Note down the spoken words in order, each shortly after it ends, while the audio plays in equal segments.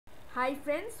Hi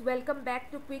friends, welcome back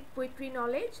to Quick Poetry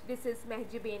Knowledge. This is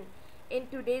Mehjabin. In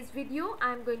today's video,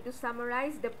 I am going to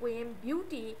summarize the poem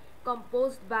Beauty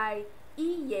composed by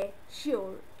Yeh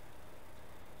Shure.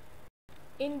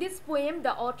 In this poem,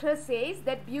 the author says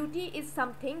that beauty is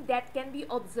something that can be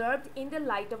observed in the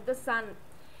light of the sun.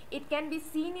 It can be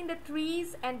seen in the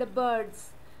trees and the birds.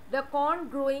 The corn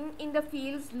growing in the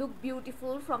fields look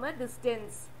beautiful from a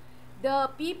distance.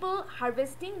 The people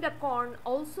harvesting the corn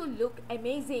also look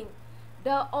amazing.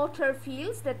 The author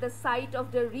feels that the sight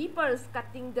of the reapers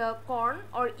cutting the corn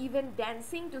or even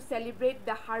dancing to celebrate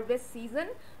the harvest season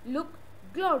look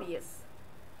glorious.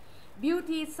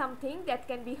 Beauty is something that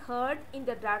can be heard in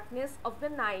the darkness of the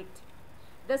night.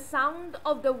 The sound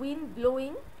of the wind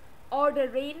blowing or the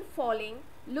rain falling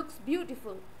looks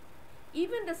beautiful.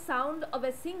 Even the sound of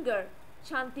a singer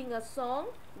chanting a song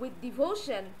with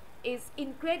devotion is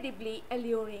incredibly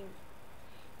alluring.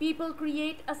 People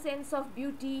create a sense of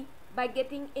beauty by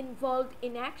getting involved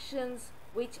in actions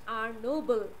which are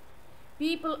noble.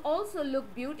 People also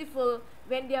look beautiful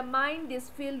when their mind is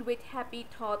filled with happy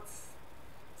thoughts.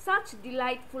 Such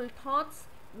delightful thoughts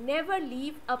never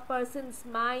leave a person's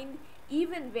mind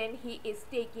even when he is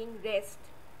taking rest.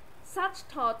 Such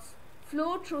thoughts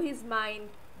flow through his mind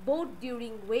both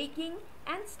during waking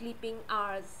and sleeping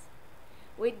hours.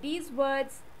 With these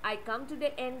words, I come to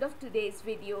the end of today's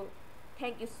video.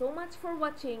 Thank you so much for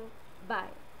watching.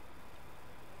 Bye.